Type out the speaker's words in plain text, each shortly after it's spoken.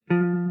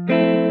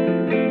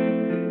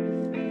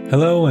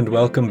Hello and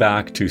welcome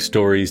back to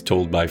Stories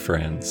Told by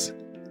Friends.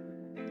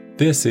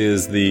 This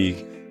is the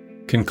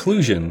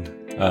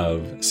conclusion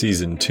of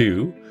Season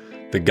 2,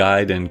 the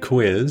guide and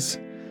quiz,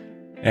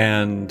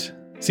 and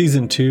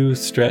Season 2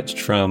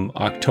 stretched from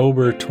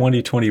October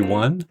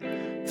 2021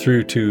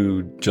 through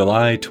to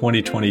July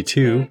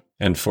 2022,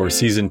 and for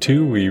Season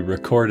 2 we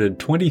recorded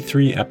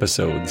 23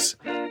 episodes.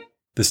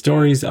 The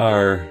stories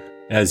are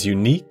as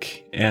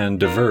unique and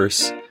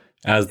diverse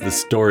as the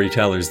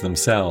storytellers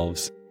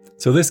themselves.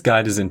 So this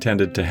guide is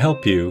intended to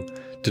help you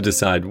to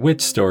decide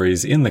which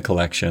stories in the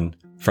collection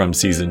from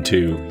Season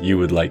 2 you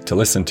would like to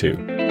listen to.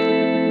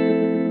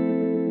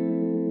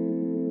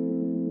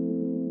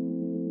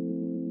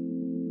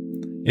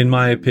 In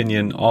my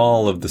opinion,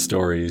 all of the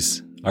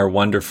stories are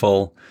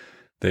wonderful.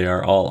 They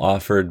are all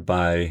offered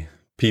by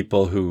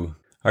people who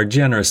are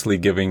generously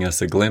giving us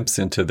a glimpse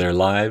into their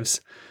lives.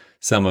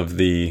 Some of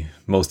the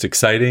most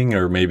exciting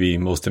or maybe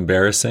most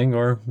embarrassing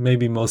or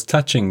maybe most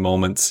touching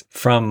moments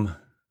from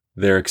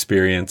their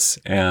experience,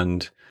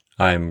 and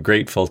I'm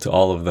grateful to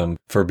all of them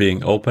for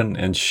being open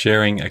and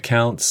sharing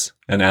accounts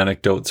and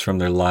anecdotes from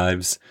their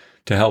lives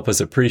to help us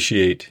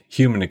appreciate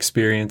human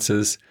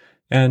experiences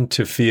and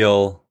to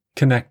feel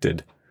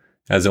connected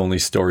as only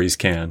stories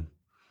can.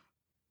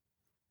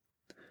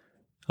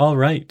 All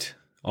right,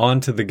 on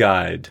to the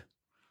guide.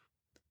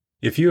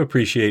 If you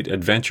appreciate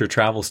adventure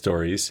travel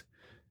stories,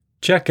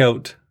 check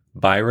out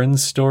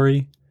Byron's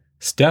story,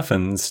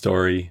 Stefan's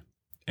story,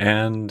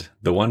 and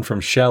the one from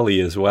Shelley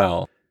as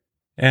well.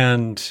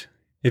 And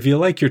if you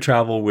like your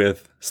travel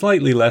with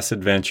slightly less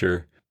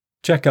adventure,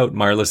 check out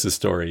Marlis's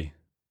story.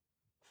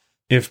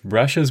 If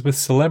brushes with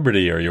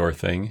celebrity are your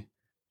thing,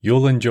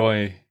 you'll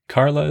enjoy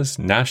Carla's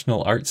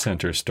National Art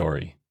Center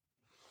story.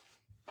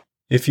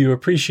 If you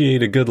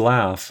appreciate a good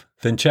laugh,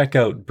 then check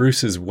out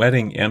Bruce's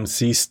wedding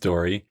MC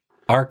story,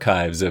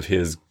 archives of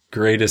his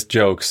greatest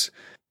jokes,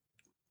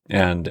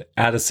 and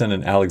Addison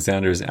and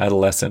Alexander's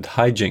adolescent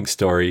hijink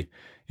story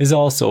is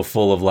also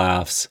full of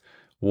laughs,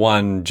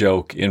 one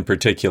joke in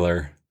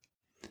particular.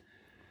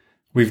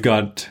 We've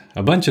got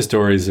a bunch of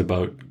stories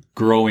about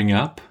growing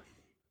up,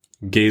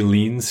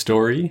 Gayleen's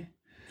story,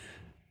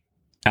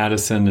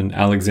 Addison and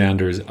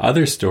Alexander's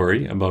other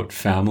story about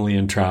family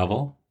and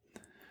travel,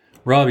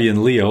 Robbie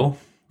and Leo,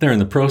 they're in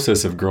the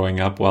process of growing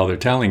up while they're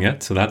telling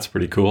it, so that's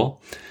pretty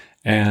cool,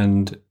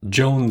 and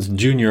Joan's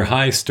junior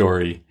high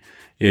story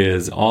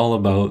is all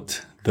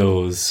about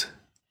those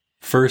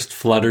first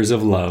flutters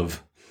of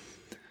love.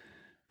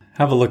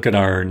 Have a look at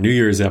our New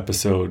Year's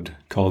episode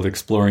called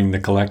Exploring the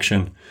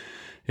Collection.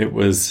 It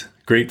was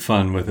great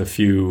fun with a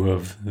few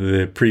of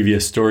the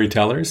previous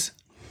storytellers.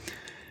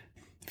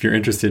 If you're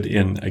interested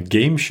in a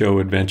game show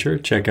adventure,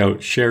 check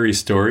out Sherry's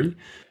story.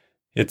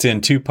 It's in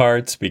 2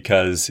 parts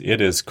because it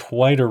is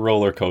quite a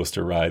roller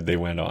coaster ride they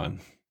went on.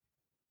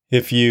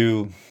 If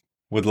you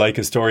would like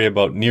a story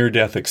about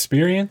near-death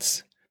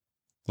experience,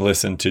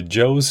 listen to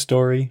Joe's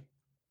story.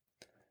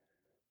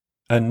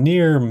 A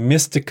near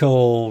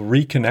mystical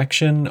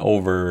reconnection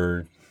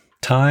over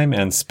time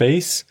and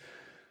space.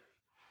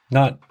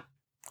 Not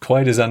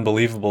quite as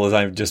unbelievable as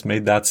I've just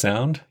made that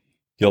sound.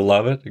 You'll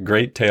love it. A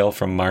great tale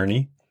from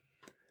Marnie.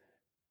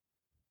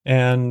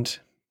 And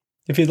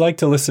if you'd like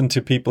to listen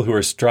to people who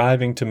are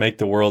striving to make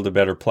the world a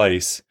better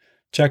place,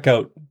 check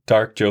out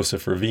Dark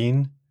Joseph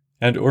Ravine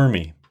and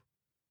Urmi.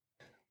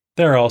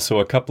 There are also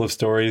a couple of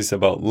stories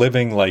about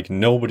living like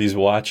nobody's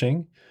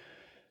watching,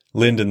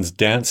 Lyndon's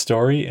dance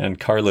story and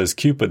Carla's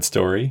Cupid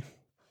story,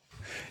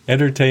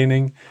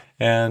 entertaining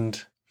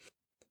and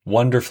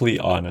wonderfully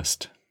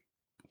honest.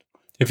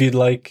 If you'd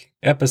like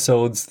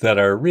episodes that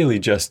are really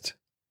just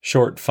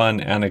short, fun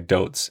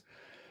anecdotes,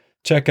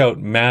 check out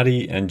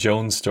Maddie and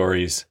Joan's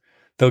stories.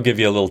 They'll give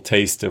you a little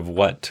taste of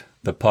what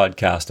the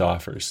podcast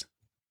offers.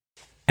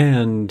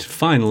 And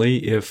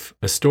finally, if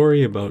a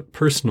story about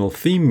personal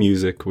theme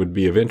music would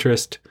be of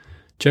interest,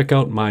 check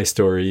out my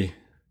story,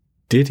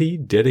 Ditty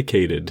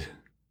Dedicated,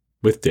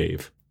 with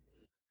Dave.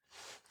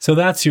 So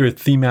that's your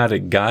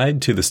thematic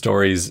guide to the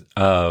stories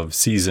of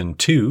Season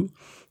 2,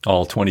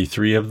 all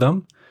 23 of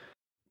them.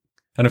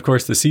 And of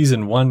course, the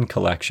Season 1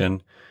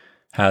 collection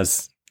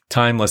has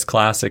timeless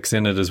classics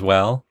in it as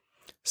well.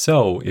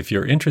 So if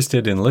you're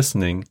interested in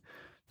listening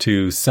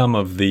to some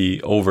of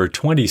the over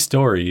 20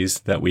 stories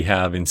that we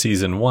have in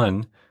Season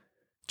 1,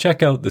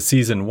 check out the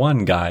Season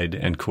 1 guide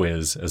and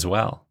quiz as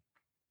well.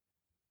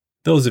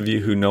 Those of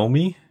you who know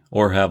me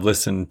or have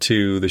listened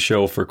to the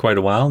show for quite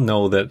a while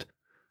know that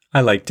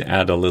I like to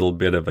add a little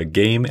bit of a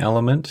game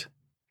element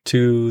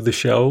to the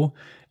show,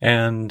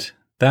 and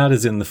that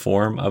is in the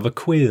form of a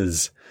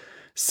quiz.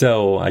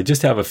 So I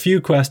just have a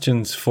few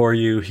questions for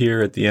you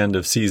here at the end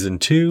of Season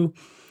 2,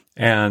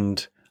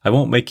 and I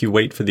won't make you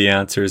wait for the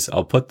answers.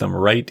 I'll put them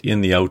right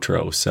in the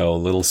outro, so a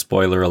little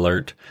spoiler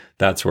alert,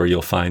 that's where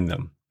you'll find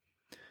them.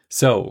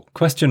 So,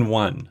 question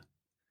 1.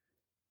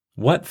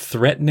 What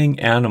threatening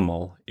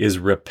animal is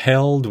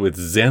repelled with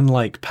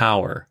Zen-like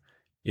power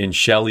in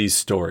Shelley's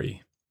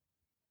story?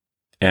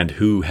 And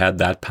who had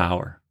that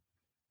power?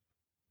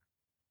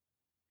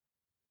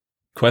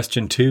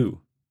 Question 2.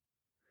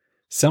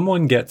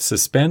 Someone gets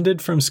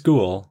suspended from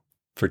school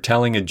for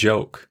telling a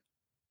joke.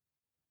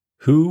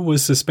 Who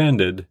was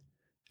suspended,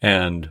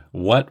 and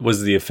what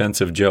was the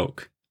offensive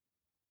joke?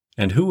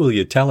 And who will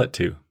you tell it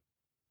to?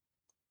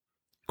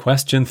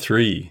 Question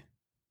 3.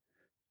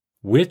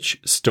 Which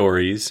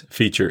stories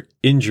feature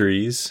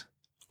injuries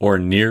or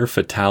near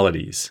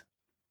fatalities?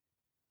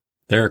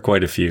 There are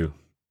quite a few.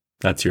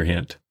 That's your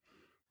hint.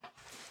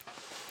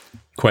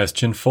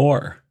 Question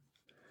 4.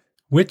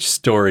 Which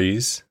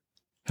stories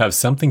have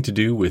something to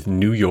do with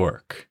New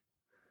York?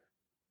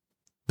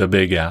 The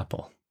Big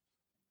Apple.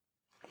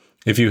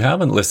 If you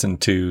haven't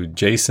listened to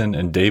Jason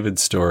and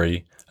David's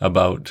story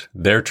about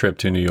their trip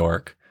to New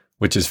York,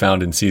 which is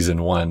found in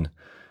season 1,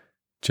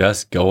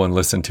 just go and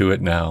listen to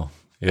it now.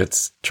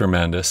 It's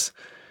tremendous.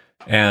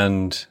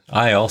 And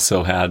I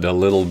also had a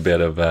little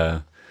bit of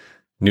a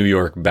New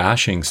York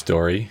bashing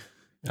story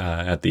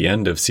at the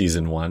end of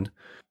season 1.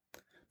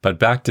 But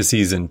back to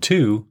season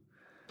 2,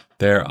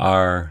 there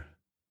are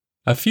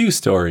a few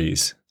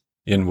stories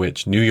in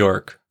which New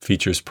York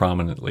features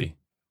prominently.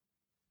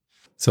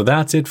 So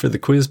that's it for the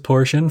quiz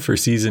portion for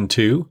season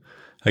 2.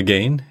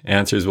 Again,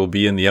 answers will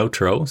be in the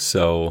outro,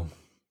 so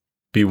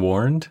be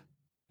warned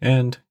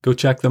and go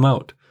check them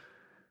out.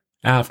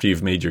 After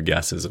you've made your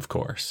guesses, of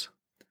course.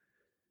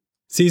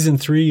 Season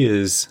 3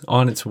 is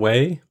on its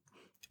way.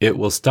 It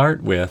will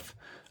start with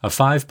a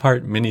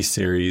 5-part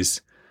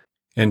miniseries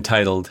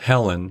entitled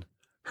Helen,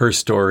 Her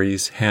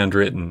Stories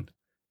Handwritten,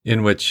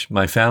 in which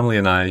my family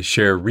and I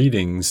share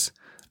readings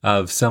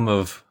of some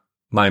of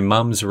my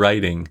mom's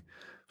writing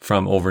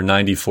from over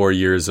 94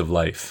 years of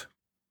life.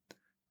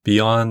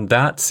 Beyond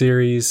that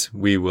series,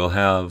 we will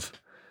have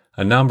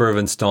a number of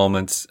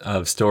installments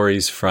of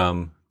stories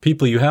from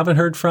people you haven't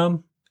heard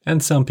from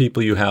and some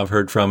people you have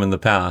heard from in the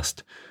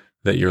past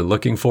that you're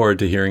looking forward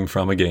to hearing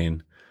from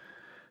again.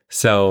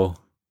 So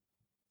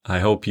I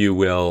hope you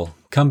will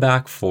come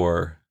back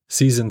for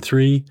season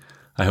 3.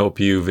 I hope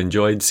you've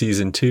enjoyed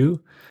season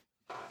 2.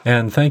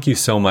 And thank you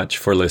so much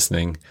for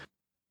listening.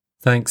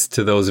 Thanks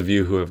to those of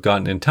you who have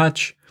gotten in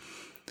touch.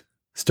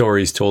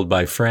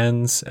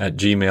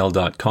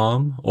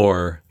 storiestoldbyfriends@gmail.com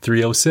or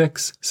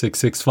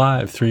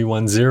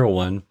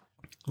 306-665-3101.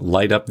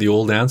 Light up the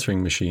old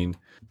answering machine.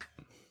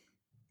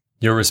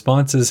 Your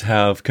responses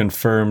have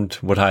confirmed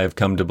what I have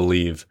come to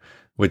believe,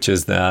 which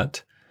is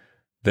that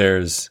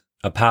there's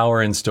a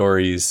power in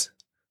stories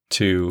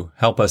to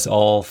help us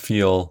all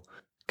feel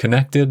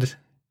connected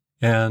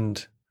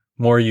and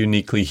more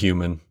uniquely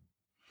human.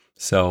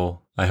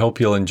 So I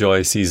hope you'll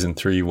enjoy season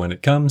 3 when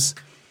it comes.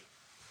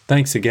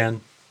 Thanks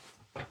again.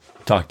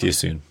 Talk to you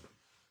soon.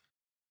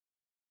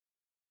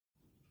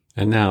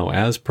 And now,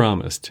 as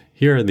promised,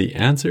 here are the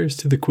answers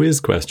to the quiz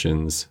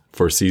questions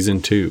for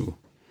season 2.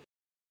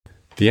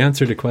 The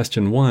answer to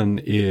question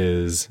 1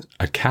 is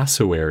a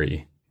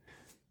cassowary.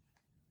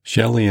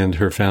 Shelley and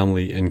her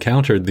family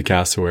encountered the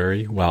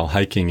cassowary while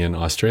hiking in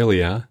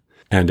Australia,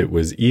 and it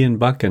was Ian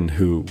Buchan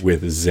who,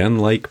 with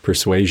Zen-like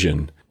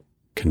persuasion,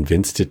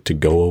 convinced it to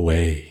go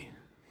away.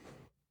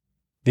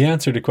 The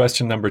answer to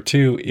question number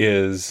 2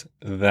 is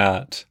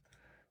that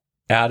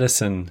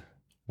Addison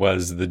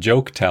was the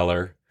joke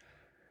teller,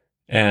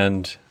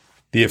 and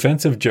the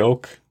offensive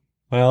joke,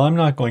 well, I'm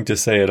not going to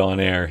say it on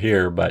air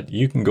here, but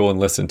you can go and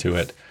listen to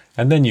it,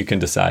 and then you can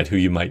decide who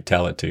you might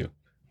tell it to.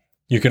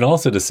 You can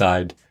also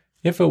decide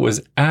if it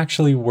was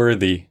actually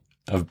worthy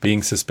of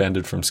being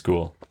suspended from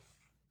school.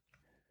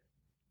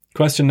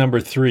 Question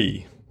number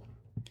 3.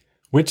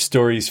 Which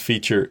stories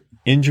feature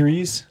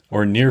injuries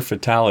or near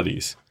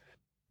fatalities?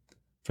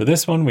 For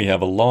this one, we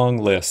have a long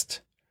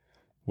list.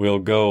 We'll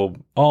go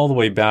all the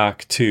way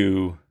back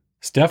to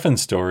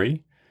Stefan's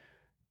story,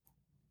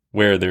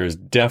 where there's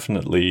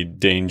definitely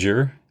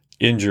danger,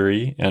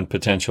 injury, and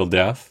potential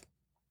death.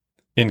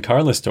 In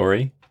Carla's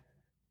story,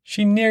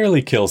 she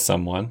nearly kills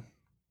someone.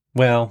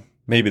 Well,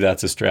 maybe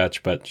that's a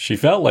stretch, but she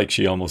felt like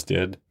she almost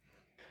did.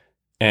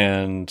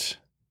 And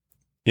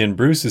in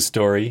Bruce's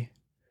story,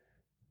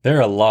 there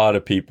are a lot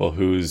of people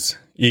whose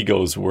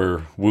egos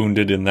were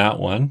wounded in that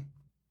one.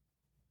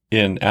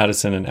 In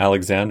Addison and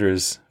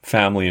Alexandra's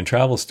family and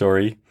travel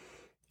story,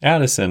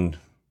 Addison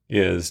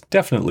is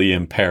definitely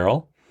in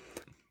peril.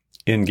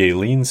 In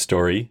Gayleen's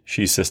story,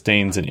 she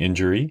sustains an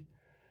injury.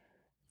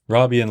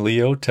 Robbie and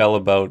Leo tell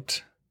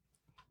about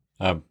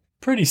a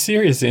pretty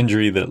serious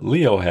injury that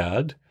Leo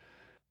had.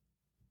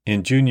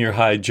 In Junior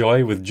High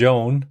Joy with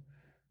Joan,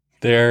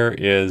 there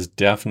is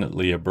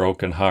definitely a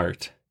broken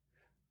heart.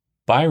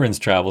 Byron's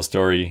travel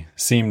story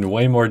seemed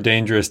way more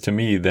dangerous to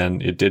me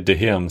than it did to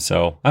him,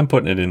 so I'm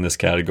putting it in this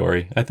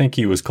category. I think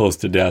he was close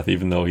to death,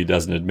 even though he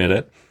doesn't admit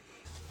it.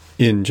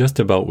 In Just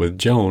About with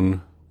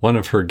Joan, one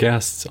of her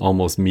guests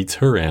almost meets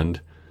her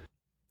end.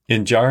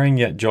 In Jarring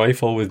Yet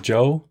Joyful with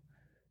Joe,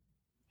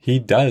 he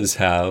does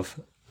have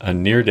a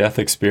near-death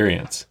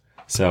experience,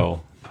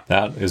 so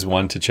that is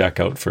one to check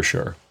out for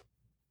sure.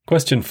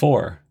 Question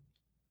 4.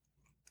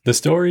 The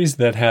stories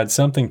that had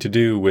something to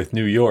do with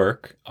New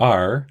York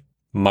are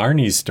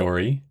Marnie's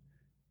story,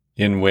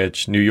 in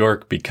which New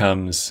York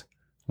becomes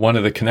one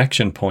of the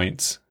connection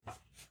points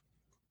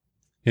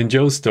In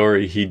Joe's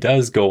story, he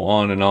does go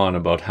on and on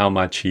about how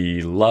much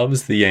he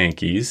loves the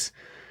Yankees.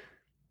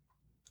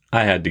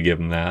 I had to give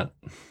him that.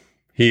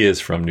 He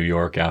is from New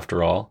York,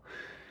 after all.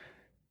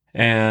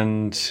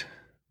 And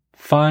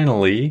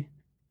finally,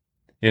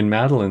 in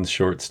Madeline's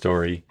short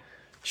story,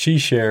 she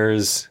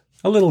shares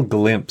a little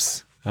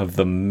glimpse of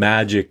the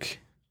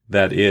magic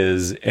that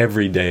is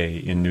every day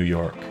in New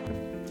York.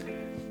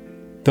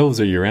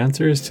 Those are your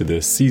answers to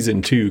the Season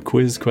 2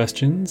 quiz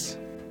questions.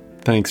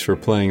 Thanks for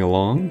playing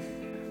along.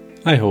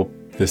 I hope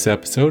this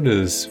episode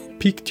has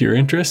piqued your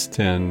interest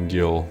and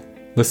you'll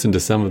listen to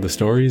some of the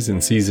stories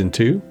in Season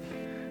 2.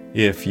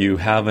 If you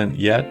haven't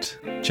yet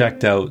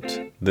checked out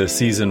the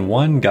Season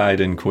 1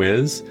 guide and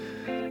quiz,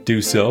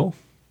 do so.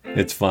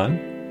 It's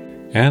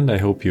fun. And I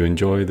hope you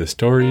enjoy the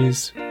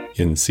stories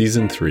in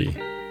Season 3.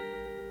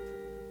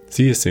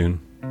 See you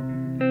soon.